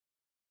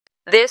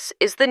This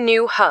is the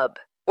new Hub,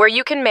 where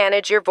you can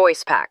manage your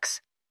voice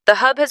packs. The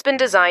Hub has been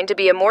designed to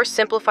be a more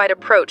simplified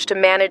approach to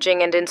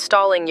managing and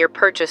installing your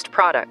purchased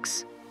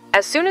products.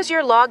 As soon as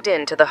you're logged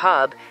in to the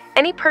Hub,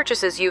 any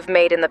purchases you've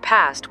made in the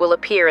past will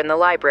appear in the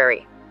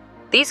library.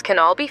 These can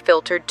all be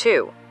filtered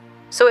too.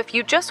 So if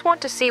you just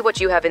want to see what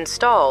you have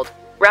installed,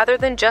 rather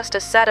than just a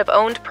set of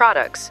owned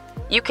products,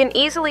 you can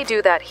easily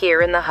do that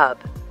here in the Hub.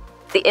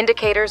 The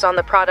indicators on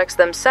the products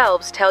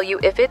themselves tell you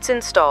if it's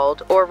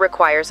installed or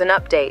requires an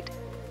update.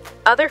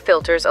 Other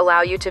filters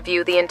allow you to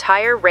view the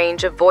entire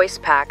range of voice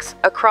packs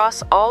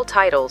across all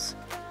titles.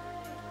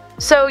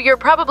 So you're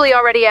probably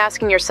already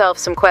asking yourself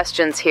some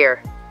questions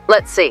here.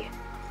 Let's see.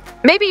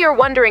 Maybe you're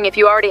wondering if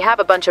you already have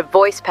a bunch of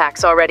voice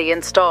packs already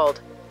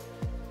installed.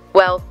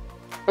 Well,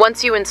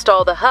 once you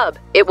install the Hub,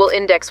 it will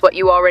index what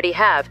you already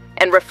have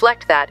and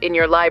reflect that in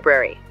your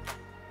library.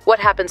 What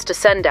happens to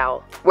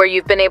Sendowl, where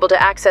you've been able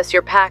to access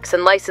your packs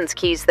and license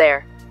keys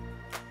there?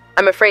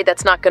 I'm afraid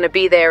that's not going to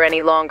be there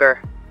any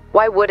longer.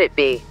 Why would it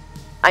be?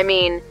 I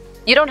mean,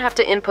 you don't have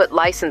to input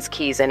license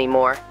keys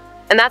anymore,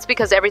 and that's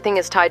because everything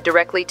is tied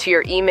directly to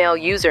your email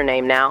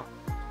username now.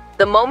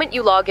 The moment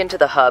you log into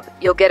the Hub,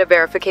 you'll get a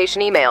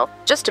verification email,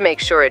 just to make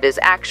sure it is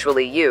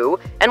actually you,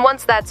 and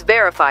once that's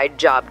verified,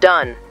 job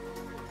done.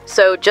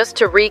 So just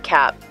to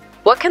recap,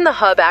 what can the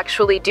Hub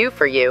actually do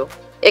for you?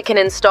 It can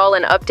install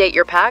and update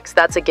your packs,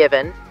 that's a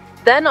given.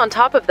 Then on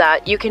top of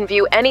that, you can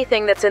view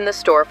anything that's in the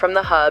store from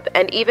the Hub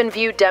and even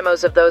view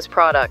demos of those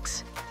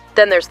products.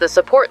 Then there's the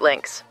support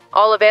links,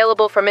 all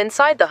available from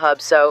inside the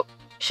Hub, so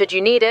should you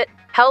need it,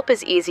 help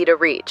is easy to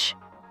reach.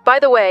 By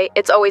the way,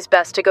 it's always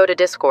best to go to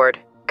Discord,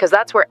 because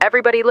that's where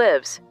everybody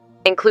lives,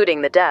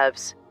 including the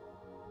devs.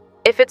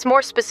 If it's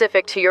more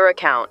specific to your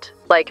account,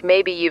 like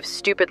maybe you've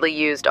stupidly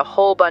used a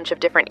whole bunch of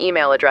different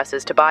email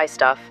addresses to buy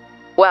stuff,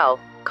 well,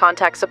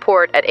 contact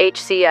support at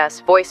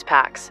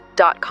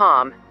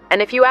hcsvoicepacks.com,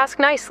 and if you ask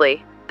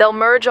nicely, they'll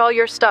merge all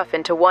your stuff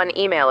into one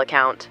email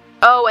account.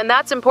 Oh, and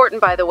that's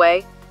important, by the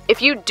way.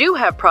 If you do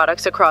have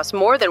products across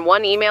more than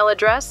one email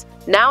address,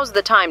 now's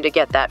the time to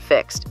get that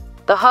fixed.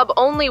 The Hub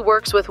only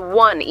works with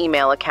one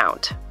email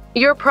account.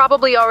 You're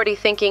probably already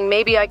thinking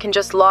maybe I can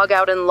just log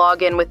out and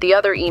log in with the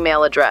other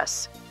email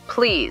address.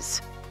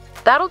 Please.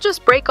 That'll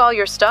just break all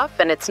your stuff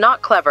and it's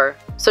not clever,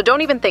 so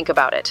don't even think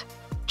about it.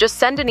 Just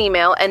send an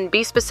email and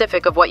be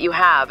specific of what you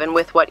have and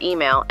with what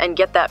email and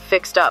get that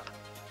fixed up.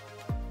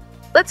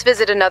 Let's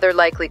visit another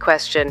likely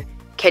question.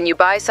 Can you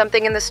buy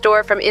something in the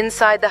store from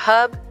inside the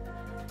Hub?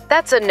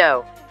 That's a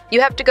no.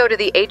 You have to go to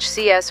the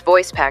HCS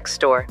Voice Pack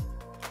store.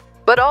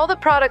 But all the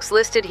products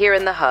listed here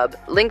in the Hub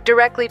link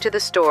directly to the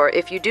store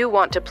if you do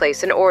want to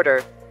place an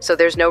order, so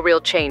there's no real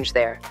change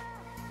there.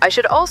 I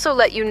should also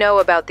let you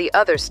know about the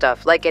other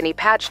stuff, like any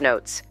patch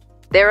notes.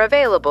 They're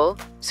available,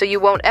 so you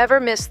won't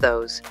ever miss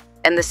those.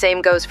 And the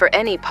same goes for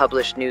any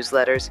published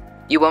newsletters.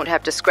 You won't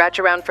have to scratch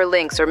around for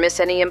links or miss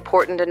any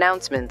important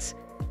announcements.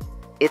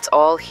 It's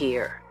all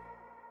here.